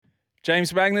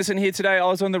James Magnuson here today. I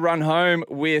was on the run home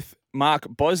with Mark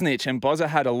Bosnich, and Bozza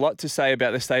had a lot to say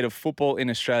about the state of football in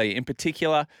Australia, in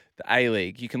particular the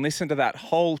A-League. You can listen to that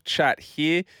whole chat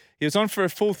here. He was on for a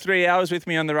full 3 hours with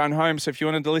me on the run home, so if you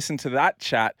wanted to listen to that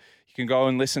chat, you can go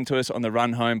and listen to us on the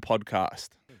Run Home podcast.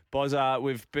 Bozza,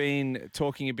 we've been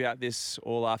talking about this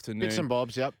all afternoon. Bits and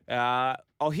bobs, yep.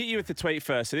 I'll hit you with the tweet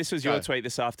first. So this was your tweet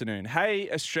this afternoon. Hey,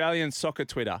 Australian soccer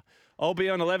Twitter. I'll be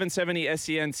on 1170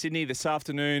 SEN Sydney this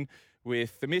afternoon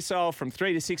with the missile from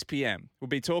 3 to 6 p.m. We'll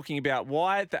be talking about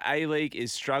why the A-League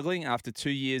is struggling after 2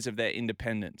 years of their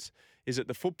independence. Is it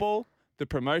the football, the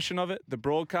promotion of it, the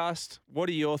broadcast? What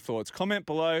are your thoughts? Comment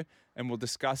below and we'll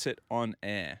discuss it on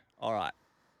air. All right,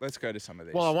 let's go to some of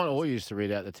these. Well, I want all you to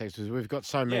read out the text because we've got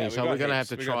so many, so we're going to have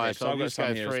to try. So I'll just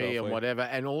go through and whatever.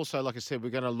 And also, like I said, we're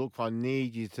going to look. I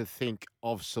need you to think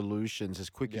of solutions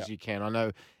as quick as you can. I know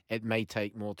it may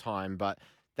take more time, but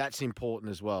that's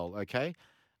important as well, okay?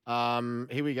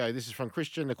 Here we go. This is from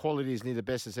Christian. The quality is near the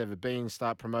best it's ever been.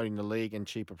 Start promoting the league and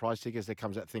cheaper price tickets. There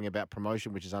comes that thing about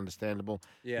promotion, which is understandable.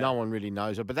 Yeah. No one really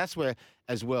knows it. But that's where,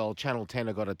 as well, Channel 10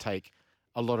 have got to take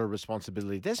a lot of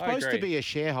responsibility. They're supposed to be a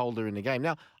shareholder in the game.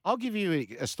 Now, I'll give you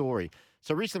a story.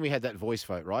 So recently we had that voice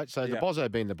vote, right? So the Bozzo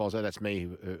being the Bozzo, that's me,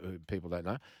 who people don't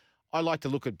know. I like to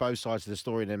look at both sides of the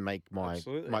story and then make my...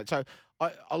 So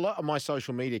a lot of my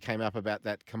social media came up about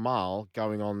that Kamal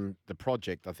going on The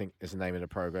Project, I think is the name of the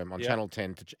program, on Channel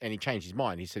 10, and he changed his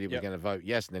mind. He said he was going to vote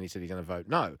yes, and then he said he's going to vote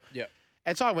no. Yeah.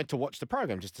 And so I went to watch the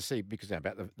program just to see, because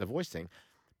about the voice thing.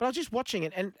 But I was just watching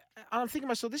it, and I'm thinking to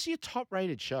myself, this is your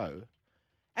top-rated show.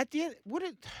 At the end, would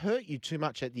it hurt you too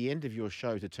much at the end of your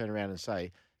show to turn around and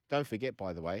say, don't forget,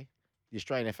 by the way, the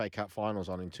Australian FA Cup final's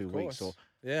on in 2 weeks? Or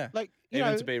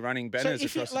even to be running banners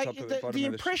across the top of the bottom. The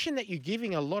impression that you're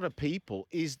giving a lot of people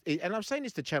is, and I'm saying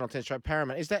this to Channel 10 straight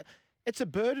Paramount, is that it's a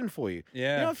burden for you.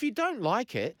 Yeah. You know, if you don't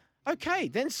like it, okay,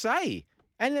 then say,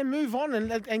 and then move on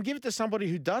and give it to somebody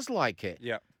who does like it.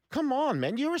 Yeah. Come on,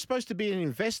 man. You're supposed to be an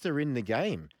investor in the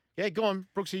game. Yeah, go on,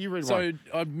 Brooksy, you read one.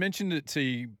 So I mentioned it to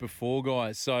you before,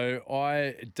 guys. So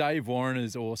Dave Warren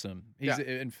is awesome.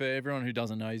 And for everyone who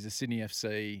doesn't know, he's a Sydney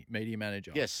FC media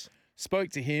manager. Yes. Spoke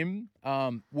to him.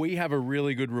 We have a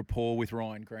really good rapport with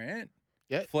Ryan Grant.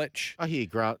 Yeah. Fletch. I hear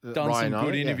Grant. Done Ryan some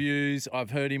good interviews. I've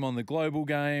heard him on the Global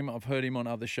Game. I've heard him on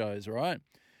other shows, right?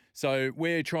 So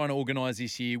we're trying to organise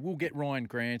this year. We'll get Ryan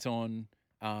Grant on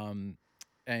and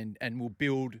we'll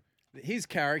build his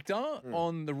character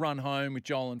on the run home with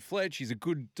Joel and Fletch. He's a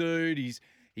good dude.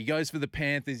 He goes for the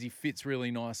Panthers. He fits really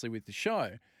nicely with the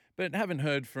show. But haven't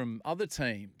heard from other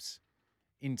teams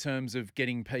in terms of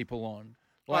getting people on.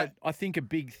 I think a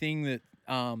big thing that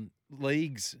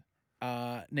leagues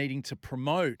are needing to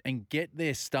promote and get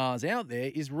their stars out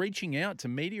there is reaching out to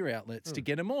media outlets to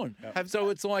get them on. Yep. So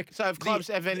it's like... So if clubs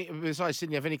have any... Besides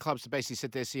Sydney, have any clubs that basically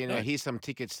sit there saying, here's some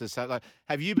tickets to... So,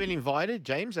 have you been invited,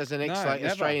 James, as an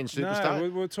Australian superstar? No,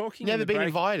 we're talking... Never been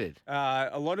invited?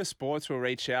 A lot of sports will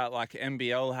reach out, like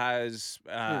NBL has,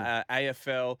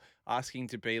 AFL, asking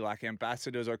to be like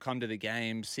ambassadors or come to the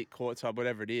game, sit courtside,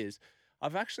 whatever it is.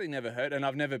 I've actually never heard, and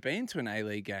I've never been to an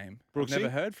A-League game. Brooksy? I've never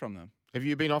heard from them. Have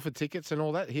you been offered tickets and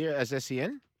all that here as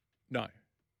SEN? No.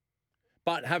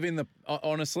 But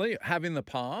honestly, having the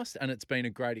past, and it's been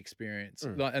a great experience.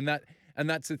 And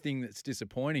that's the thing that's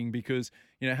disappointing because,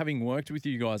 having worked with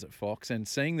you guys at Fox and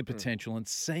seeing the potential and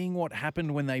seeing what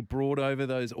happened when they brought over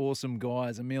those awesome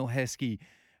guys, Emil Heskey,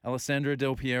 Alessandro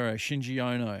Del Piero, Shinji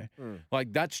Ono.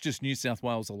 That's just New South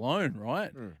Wales alone,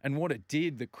 right? And what it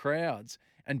did, the crowds,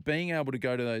 and being able to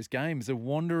go to those games, the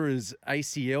Wanderers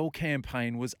ACL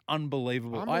campaign was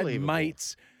unbelievable. I had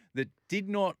mates that did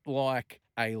not like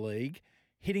A-League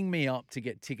hitting me up to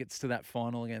get tickets to that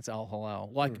final against Al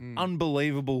Hilal.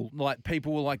 Unbelievable.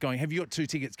 People were going, have you got 2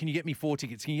 tickets? Can you get me 4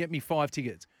 tickets? Can you get me 5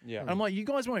 tickets? Yeah. And I'm like, you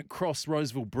guys won't cross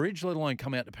Roseville Bridge, let alone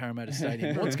come out to Parramatta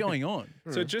Stadium. What's going on?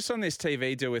 So just on this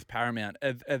TV deal with Paramount,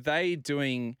 are they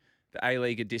doing the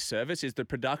A-League a disservice? Is the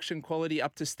production quality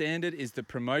up to standard? Is the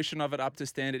promotion of it up to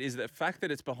standard? Is the fact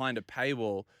that it's behind a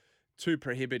paywall too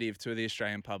prohibitive to the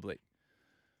Australian public?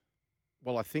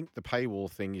 Well, I think the paywall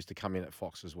thing used to come in at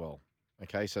Fox as well.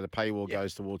 Okay, so the paywall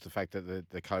goes towards the fact that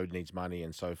the code needs money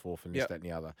and so forth and this, that, and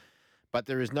the other. But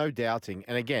there is no doubting,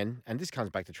 and again, and this comes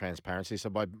back to transparency, so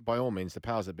by all means, the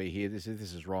powers that be here, this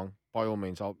is wrong. By all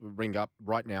means, I'll ring up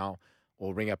right now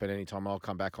or ring up at any time. I'll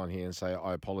come back on here and say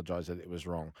I apologise that it was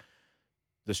wrong.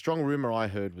 The strong rumour I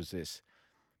heard was this.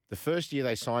 The first year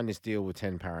they signed this deal with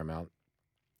 10 Paramount,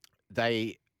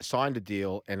 they signed a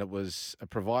deal and it was a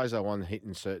proviso on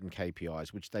hitting certain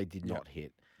KPIs, which they did not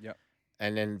hit. Yep.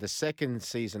 And then the second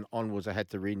season onwards, I had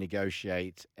to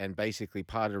renegotiate. And basically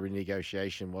part of the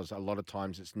renegotiation was a lot of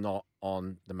times it's not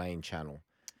on the main channel.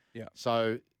 Yeah.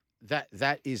 So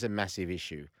that is a massive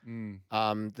issue.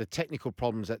 The technical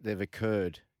problems that they've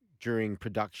occurred during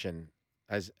production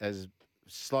as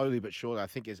slowly but surely, I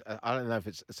think I don't know if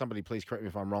it's somebody, please correct me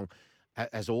if I'm wrong,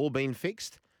 has all been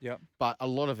fixed. Yeah. But a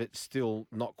lot of it's still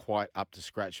not quite up to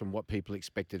scratch from what people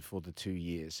expected for the 2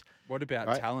 years. What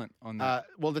about talent on that?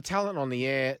 Well, the talent on the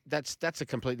air, that's a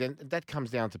complete, that comes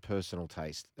down to personal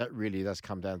taste. That really does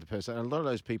come down to personal. And a lot of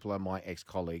those people are my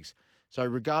ex-colleagues. So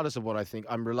regardless of what I think,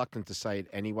 I'm reluctant to say it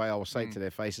anyway. I will say it to their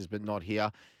faces, but not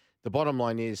here. The bottom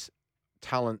line is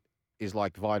talent is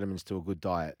like vitamins to a good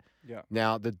diet. Yeah.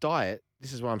 Now, the diet,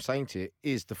 this is what I'm saying to you,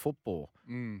 is the football.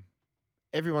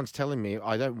 Everyone's telling me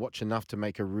I don't watch enough to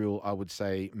make a real, I would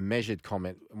say, measured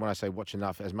comment. When I say watch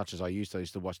enough, as much as I used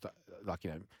to watch,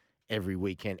 every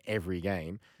weekend, every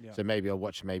game. Yeah. So maybe I'll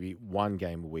watch maybe one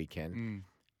game a weekend.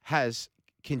 Has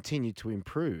continued to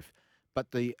improve.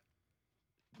 But the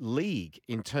league,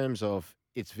 in terms of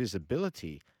its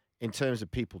visibility, in terms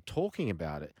of people talking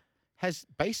about it, has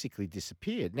basically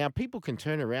disappeared. Now, people can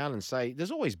turn around and say, there's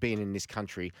always been in this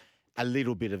country a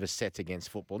little bit of a set against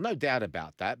football. No doubt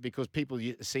about that, because people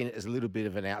have seen it as a little bit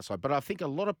of an outside. But I think a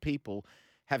lot of people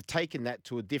have taken that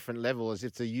to a different level as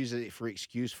if they use it for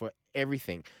excuse for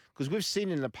everything. Because we've seen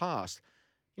in the past,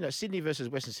 Sydney versus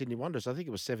Western Sydney Wanderers, I think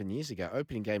it was 7 years ago,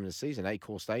 opening game of the season,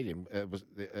 Accor Stadium, was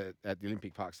at the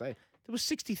Olympic Park Stadium. There was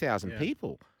 60,000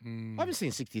 people. I haven't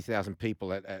seen 60,000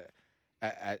 people at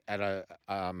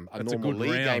a normal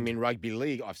league game in rugby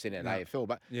league. I've seen it at AFL,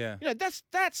 but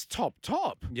that's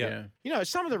top. Yeah.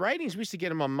 Some of the ratings, we used to get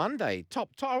them on Monday. Top.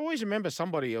 I always remember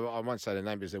somebody, I won't say the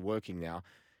name because they're working now,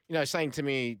 saying to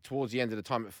me towards the end of the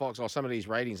time at Fox, some of these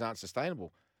ratings aren't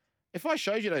sustainable. If I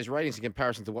showed you those ratings in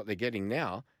comparison to what they're getting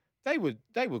now, they would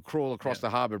crawl across the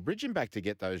Harbour Bridge and back to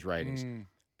get those ratings.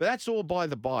 But that's all by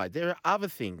the by. There are other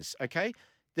things, okay?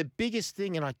 The biggest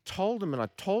thing, and I told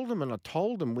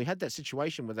them, we had that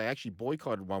situation where they actually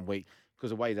boycotted 1 week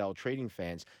because of the way they were treating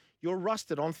fans. Your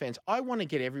rusted on fans, I want to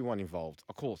get everyone involved,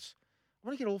 of course. I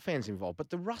want to get all fans involved,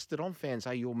 but the rusted on fans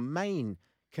are your main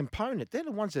component. They're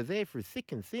the ones that are there through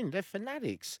thick and thin. They're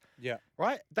fanatics. Yeah.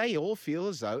 Right? They all feel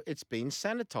as though it's been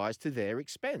sanitized to their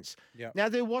expense. Yeah. Now,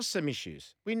 there was some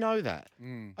issues. We know that.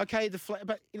 Okay,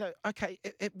 but,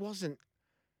 it wasn't...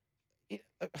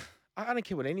 I don't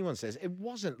care what anyone says. It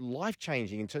wasn't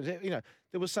life-changing in terms of,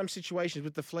 there was some situations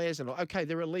with the flares and all. Okay,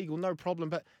 they're illegal, no problem.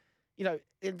 But, and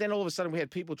then all of a sudden we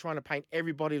had people trying to paint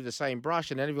everybody with the same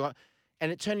brush and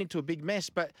it turned into a big mess.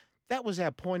 But that was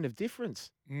our point of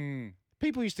difference.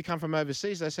 People used to come from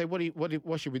overseas. They say,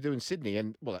 what should we do in Sydney?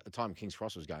 And, well, at the time, King's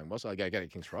Cross was going well. So I'd go to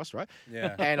King's Cross, right?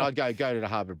 Yeah. And I'd go to the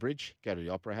Harbour Bridge, go to the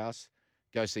Opera House,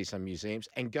 go see some museums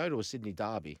and go to a Sydney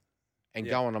derby and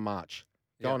go on a march.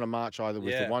 Go on a march either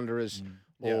with the Wanderers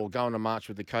or go on a march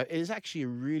with the coach. It is actually a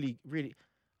really, really...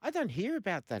 I don't hear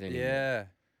about that anymore. Yeah.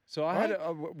 So I had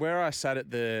where I sat at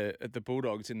the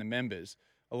Bulldogs in the members,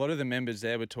 a lot of the members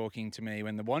there were talking to me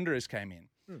when the Wanderers came in.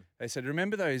 They said,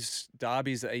 remember those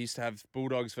derbies that they used to have,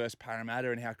 Bulldogs versus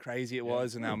Parramatta, and how crazy it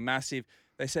was and how massive?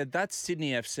 They said, that's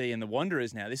Sydney FC and the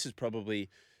Wanderers now. This is probably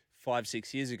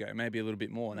 5-6 years ago, maybe a little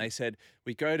bit more. And they said,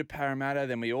 we go to Parramatta,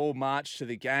 then we all march to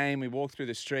the game, we walk through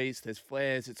the streets, there's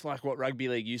flares. It's like what rugby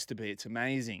league used to be. It's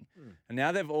amazing. And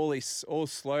now they've all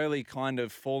slowly kind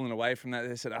of fallen away from that.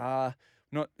 They said,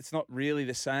 it's not really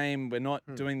the same. We're not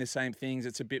doing the same things.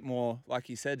 It's a bit more, like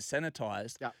you said,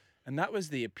 sanitized. Yeah. And that was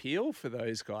the appeal for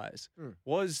those guys,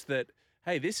 was that,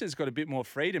 hey, this has got a bit more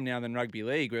freedom now than rugby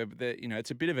league, where it's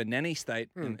a bit of a nanny state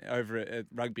over at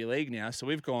rugby league now. So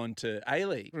we've gone to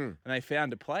A-League and they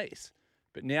found a place.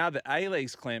 But now that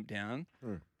A-League's clamped down,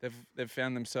 they've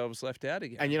found themselves left out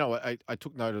again. And you know what? I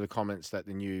took note of the comments that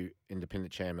the new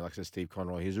independent chairman, like I said, Steve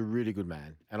Conroy, he's a really good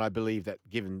man. And I believe that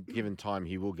given time,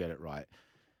 he will get it right.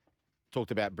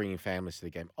 Talked about bringing families to the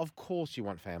game. Of course you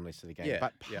want families to the game.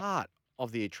 But part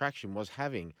of the attraction was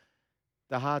having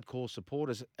the hardcore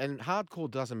supporters. And hardcore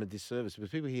does them a disservice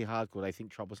because people hear hardcore, they think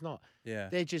trouble's not. Yeah.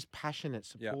 They're just passionate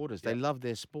supporters. They love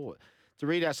their sport. To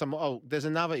read out there's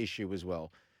another issue as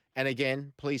well. And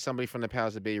again, please, somebody from the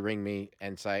powers that be, ring me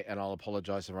and say, and I'll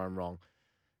apologise if I'm wrong.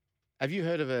 Have you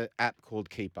heard of an app called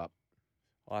Keep Up?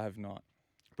 I have not.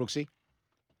 Brooksy?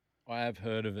 I have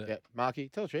heard of it. Yeah. Marky,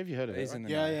 tell us, have you heard of it? Right?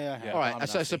 Yeah. All right.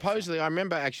 So supposedly, I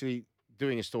remember actually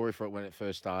doing a story for it when it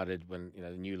first started, when, the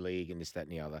new league and this, that,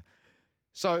 and the other.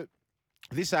 So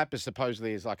this app is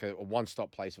supposedly like a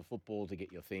one-stop place for football to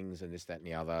get your things and this, that, and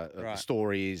the other,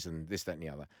 stories and this, that, and the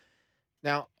other.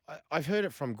 Now, I've heard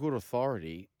it from good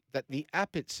authority that the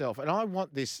app itself, and I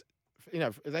want this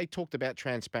they talked about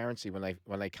transparency when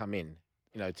they come in,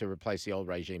 to replace the old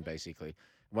regime, basically.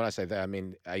 When I say that, I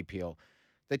mean APL.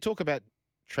 They talk about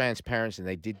transparency, and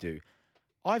they did do.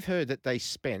 I've heard that they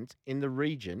spent in the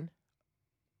region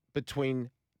between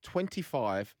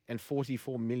 25 and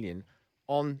 44 million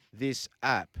on this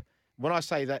app. When I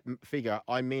say that figure,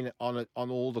 I mean it on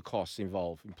all the costs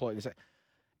involved.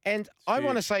 And I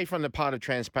want to say from the part of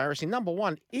transparency, number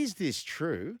one, is this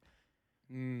true?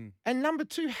 And number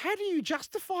two, how do you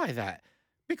justify that?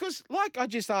 Because like I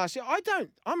just asked you,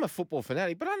 I'm a football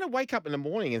fanatic, but I don't wake up in the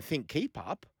morning and think keep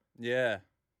up. Yeah.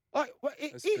 I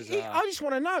just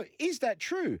want to know, is that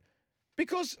true?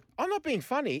 Because I'm not being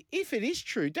funny. If it is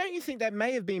true, don't you think that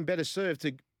may have been better served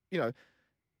to,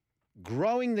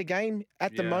 growing the game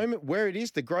at the moment where it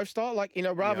is, the growth style? Like,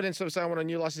 rather than sort of saying I want a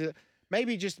new license,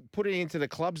 maybe just put it into the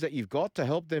clubs that you've got to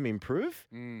help them improve.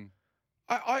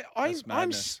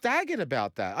 I'm staggered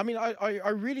about that. I mean, I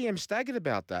really am staggered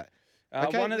about that.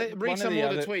 Okay, read some more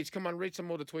of the tweets. Come on, read some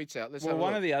more of the tweets out.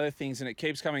 One of the other things, and it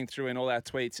keeps coming through in all our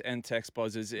tweets and text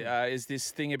buzzers, is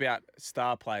this thing about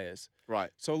star players. Right.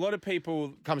 So a lot of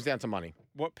people... Comes down to money.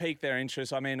 What piqued their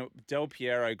interest? I mean, Del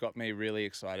Piero got me really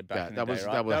excited back in the day,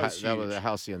 right? That was the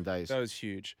halcyon days. That was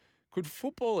huge. Could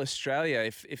Football Australia,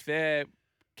 if they're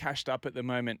cashed up at the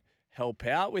moment, help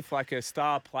out with like a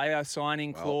star player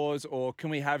signing clause, or can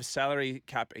we have salary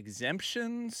cap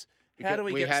exemptions? How do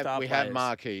we get star players? We have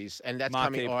marquees, and that's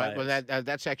coming. All right, well,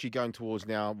 that's actually going towards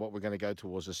now what we're going to go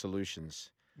towards the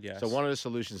solutions. Yes. So one of the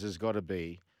solutions has got to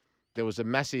be, there was a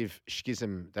massive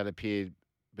schism that appeared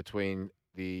between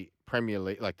the Premier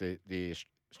League, like the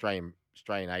Australian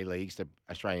A leagues, the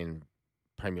Australian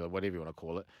Premier League, whatever you want to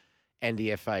call it, and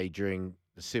the FA during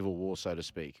the Civil War, so to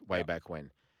speak, way back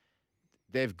when.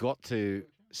 They've got to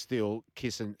still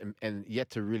kiss and yet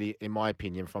to really, in my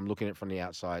opinion, from looking at it from the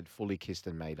outside, fully kissed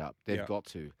and made up. They've got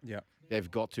to. Yeah.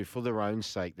 They've got to, for their own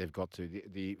sake, they've got to.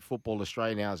 The Football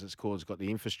Australia now, as it's called, has got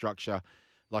the infrastructure.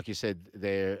 Like you said,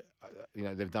 they've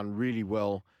done really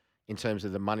well in terms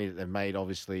of the money that they've made,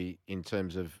 obviously, in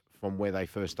terms of from where they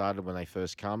first started, when they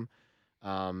first come.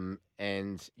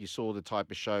 And you saw the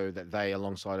type of show that they,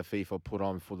 alongside of FIFA, put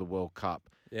on for the World Cup.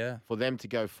 Yeah. For them to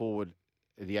go forward,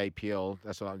 the APL,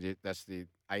 that's the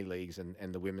A leagues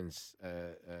and the women's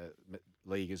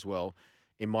league as well.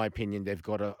 In my opinion, they've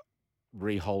got to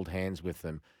re-hold hands with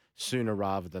them sooner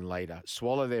rather than later.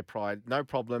 Swallow their pride, no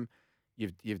problem.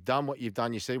 You've done what you've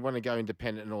done. You said you want to go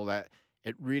independent and all that.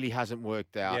 It really hasn't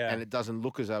worked out, and it doesn't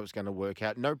look as though it's going to work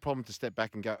out. No problem to step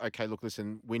back and go, okay, look,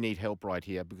 listen, we need help right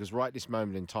here, because right this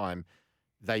moment in time,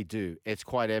 they do. It's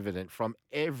quite evident from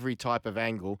every type of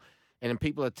angle. And then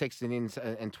people are texting in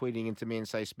and tweeting into me and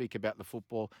say, speak about the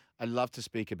football. I love to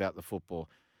speak about the football.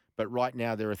 But right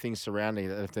now there are things surrounding it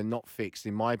that if they're not fixed,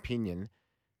 in my opinion,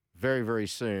 very, very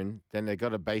soon, then they've got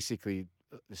to basically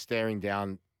staring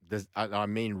down,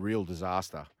 real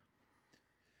disaster.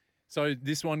 So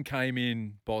this one came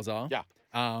in, Bozza.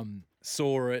 Yeah.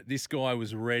 Saw it. This guy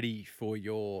was ready for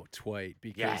your tweet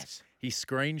because he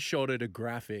screenshotted a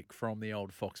graphic from the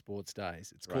old Fox Sports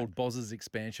days. It's called Bozza's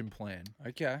expansion plan.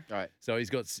 Okay. Right. So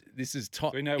he's got, this is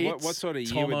top. We know what sort of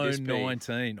year would this be?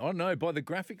 19. I don't know. By the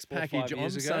graphics package, I'm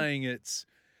saying it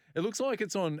looks like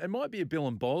it's on, it might be a Bill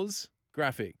and Boz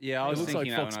graphic. Yeah, I was thinking that. It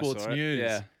looks like Fox Sports News.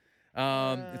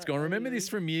 Yeah. It's gone, remember this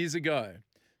from years ago.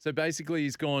 So basically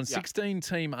he's gone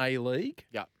 16-team A-League,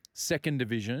 second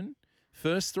division,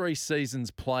 first 3 seasons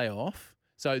playoff.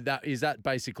 So that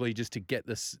basically just to get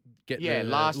the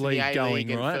last league in the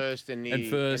going, and right? First in the, and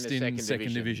first in in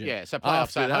second division. Yeah, so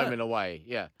playoffs at home and away.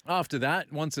 Yeah. After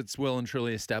that, once it's well and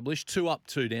truly established, 2 up,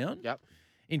 2 down. Yep.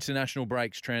 International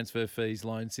breaks, transfer fees,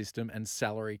 loan system, and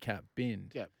salary cap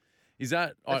binned. Yep. Is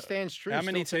that stands true? How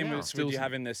many teams would you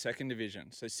have in the second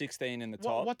division? So 16 in the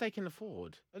top. What they can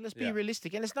afford. Let's be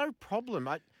realistic, and there's no problem.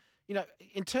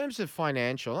 In terms of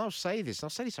financial, I'll say this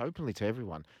openly to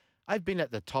everyone. I've been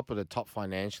at the top of the top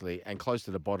financially and close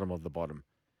to the bottom of the bottom.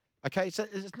 Okay, so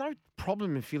there's no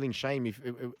problem in feeling shame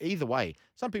either way.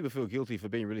 Some people feel guilty for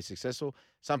being really successful.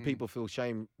 Some people feel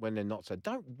shame when they're not. So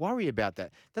don't worry about that.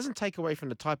 It doesn't take away from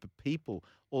the type of people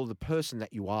or the person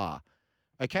that you are.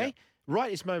 Okay? Yeah.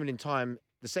 Right this moment in time,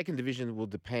 the second division will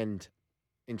depend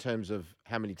in terms of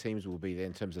how many teams will be there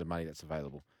in terms of the money that's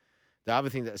available. The other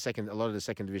thing that a lot of the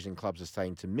second division clubs are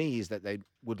saying to me is that they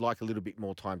would like a little bit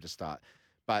more time to start.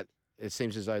 But it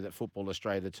seems as though that Football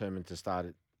Australia are determined to start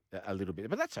it a little bit.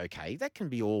 But that's okay. That can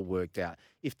be all worked out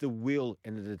if the will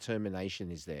and the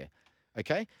determination is there.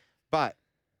 Okay? But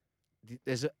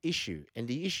there's an issue. And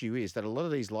the issue is that a lot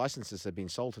of these licenses have been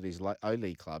sold to these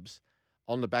O-League clubs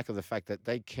on the back of the fact that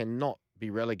they cannot be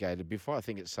relegated before, I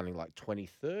think it's something like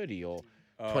 2030 or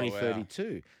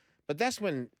 2032. Wow. But that's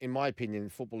when, in my opinion,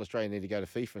 Football Australia need to go to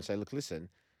FIFA and say, look, listen,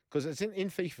 because it's in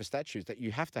FIFA statutes that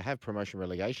you have to have promotion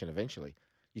relegation eventually.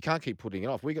 You can't keep putting it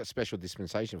off. We got special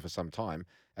dispensation for some time,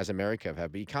 as America have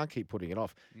had, but you can't keep putting it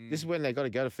off. This is when they've got to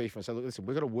go to FIFA and say, look, listen,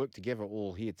 we've got to work together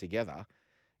all here together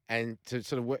and to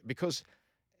sort of work, because,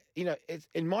 it's,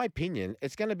 in my opinion,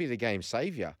 it's going to be the game's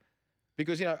saviour.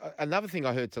 Because, another thing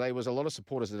I heard today was a lot of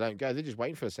supporters that don't go, they're just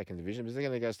waiting for the second division because they're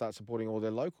going to go start supporting all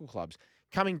their local clubs.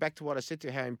 Coming back to what I said to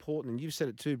you, how important, and you've said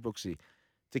it too, Brooksy,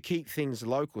 to keep things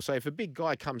local. So if a big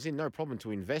guy comes in, no problem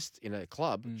to invest in a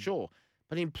club, sure.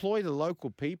 But employ the local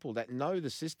people that know the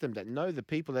system, that know the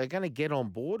people that are going to get on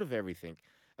board of everything.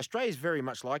 Australia's very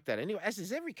much like that anyway, as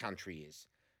is every country is.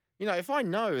 If I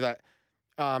know that,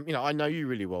 I know you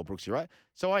really well, Brooksy, right?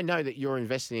 So I know that you're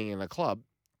investing in a club.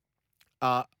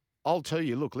 I'll tell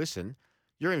you, look, listen,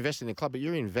 you're investing in a club, but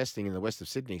you're investing in the west of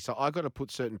Sydney. So I've got to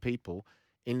put certain people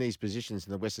in these positions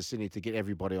in the west of Sydney to get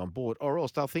everybody on board, or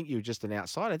else they'll think you're just an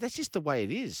outsider. That's just the way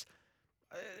it is.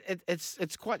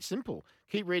 It's quite simple.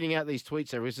 Keep reading out these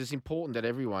tweets, Eric. It's important that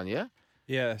everyone, yeah?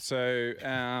 Yeah, so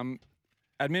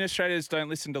administrators don't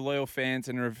listen to loyal fans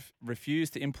and refuse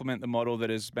to implement the model that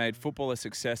has made football a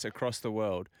success across the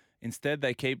world. Instead,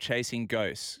 they keep chasing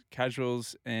ghosts,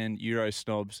 casuals and Euro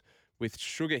snobs with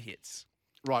sugar hits.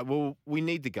 Right, well, we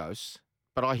need the ghosts,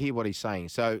 but I hear what he's saying.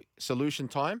 So solution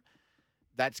time,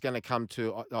 that's going to come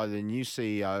to either the new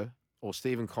CEO or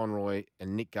Stephen Conroy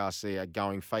and Nick Garcia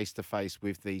going face-to-face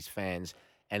with these fans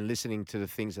and listening to the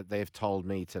things that they've told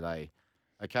me today,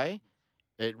 okay?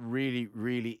 It really,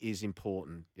 really is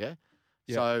important, yeah?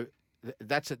 So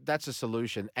that's a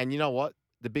solution. And you know what?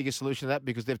 The biggest solution to that,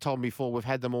 because they've told me before, we've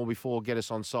had them all before, get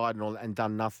us on side and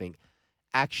done nothing.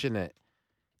 Action it.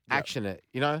 Action it.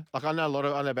 Like I know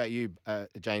about you,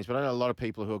 James, but I know a lot of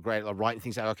people who are great at writing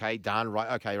things out. Okay, done.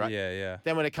 Right. Okay, right. Yeah.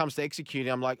 Then when it comes to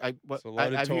executing, I'm like, there's a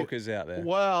lot of talkers out there.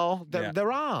 Well,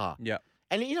 there are. Yeah.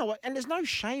 And you know what? And there's no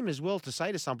shame as well to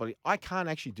say to somebody, I can't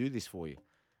actually do this for you.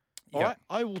 All right?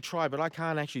 I will try, but I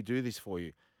can't actually do this for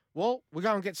you. Well, we'll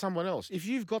go and get someone else. If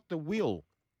you've got the will,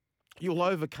 you'll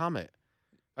overcome it.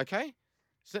 Okay?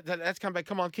 So that's come back.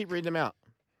 Come on, keep reading them out.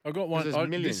 I've got one.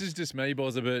 This is just me,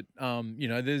 Bozza, but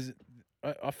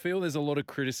I feel there's a lot of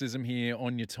criticism here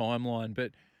on your timeline,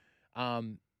 but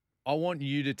I want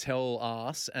you to tell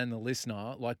us and the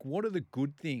listener, what are the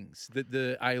good things that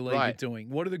the A-League are doing?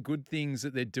 What are the good things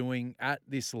that they're doing at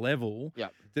this level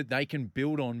that they can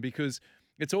build on? Because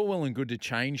it's all well and good to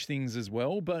change things as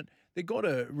well, but they've got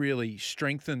to really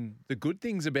strengthen the good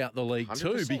things about the league 100%.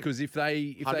 Too, because if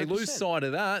they lose sight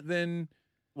of that, then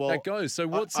that goes. So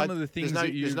what's some of the things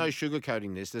there's no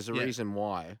sugarcoating this. There's a reason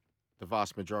why the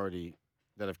vast majority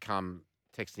that have come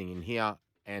texting in here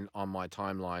and on my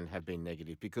timeline have been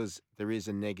negative, because there is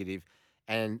a negative.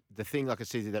 And the thing, like I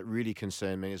said, that really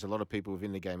concerned me is a lot of people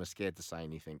within the game are scared to say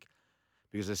anything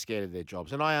because they're scared of their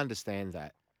jobs. And I understand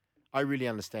that. I really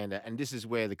understand that. And this is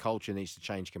where the culture needs to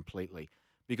change completely,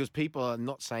 because people are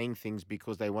not saying things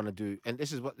because they want to do. And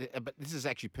this is but this is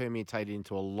actually permeated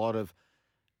into a lot of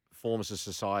forms of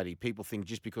society. People think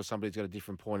just because somebody's got a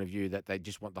different point of view that they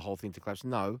just want the whole thing to collapse.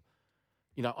 No.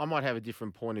 I might have a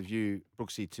different point of view,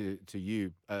 Brooksy, to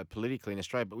you politically in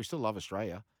Australia, but we still love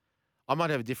Australia. I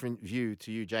might have a different view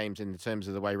to you, James, in terms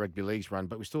of the way rugby league's run,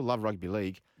 but we still love rugby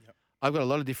league. Yep. I've got a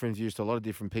lot of different views to a lot of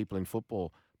different people in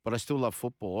football, but I still love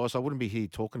football, or else I wouldn't be here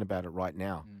talking about it right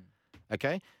now.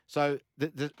 Okay? So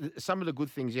some of the good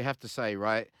things you have to say,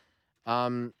 right?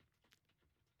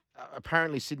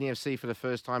 Apparently Sydney FC for the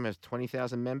first time has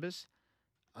 20,000 members.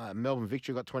 Melbourne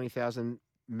Victory got 20,000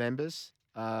 members.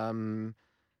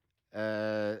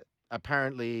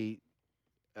 Apparently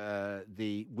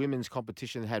the women's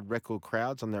competition had record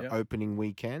crowds on their opening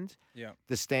weekend. Yeah.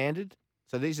 The Standard.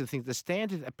 So these are the things. The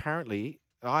Standard, apparently,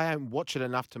 I haven't watched it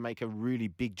enough to make a really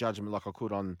big judgment like I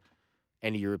could on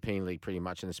any European league pretty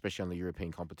much, and especially on the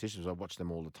European competitions. I watch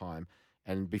them all the time.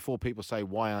 And before people say,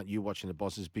 why aren't you watching the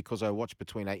Bosses? Because I watch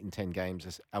between 8 and 10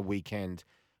 games a weekend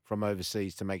from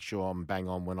overseas to make sure I'm bang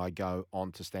on when I go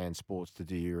on to Stan Sports to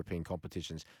do European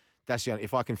competitions. That's the only,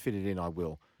 if I can fit it in, I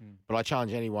will. But I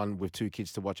challenge anyone with 2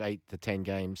 kids to watch 8 to 10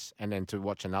 games and then to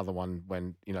watch another one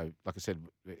when, like I said,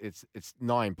 it's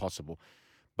nigh impossible.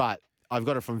 But I've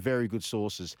got it from very good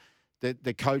sources.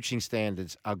 The coaching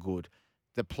standards are good.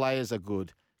 The players are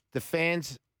good. The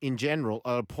fans in general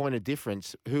are a point of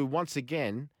difference who, once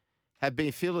again,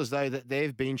 feel as though that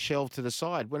they've been shelved to the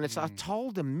side. When I've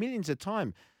told them millions of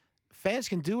times, fans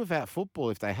can do without football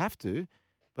if they have to,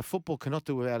 but football cannot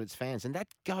do without its fans. And that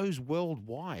goes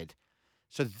worldwide.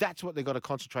 So that's what they've got to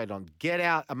concentrate on. Get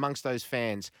out amongst those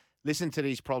fans. Listen to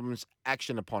these problems,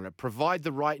 action upon it. Provide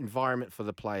the right environment for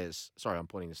the players. Sorry, I'm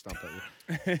pointing the stump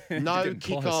at you. No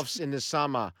kickoffs in the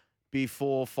summer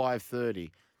before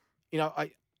 5:30. You know,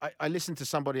 I listened to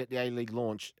somebody at the A-League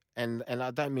launch, and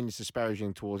I don't mean this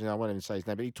disparaging towards, I won't even say his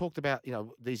name, but he talked about,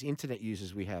 these internet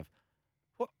users we have.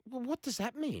 What does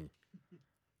that mean?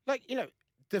 Like,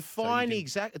 define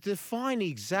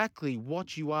exactly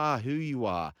what you are, who you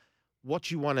are, what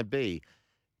you want to be.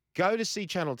 Go to see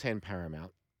Channel 10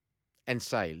 Paramount and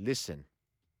say, listen,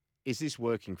 is this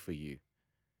working for you?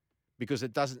 Because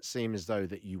it doesn't seem as though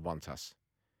that you want us.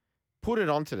 Put it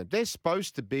onto them. They're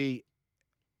supposed to be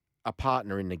a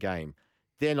partner in the game.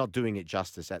 They're not doing it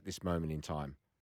justice at this moment in time.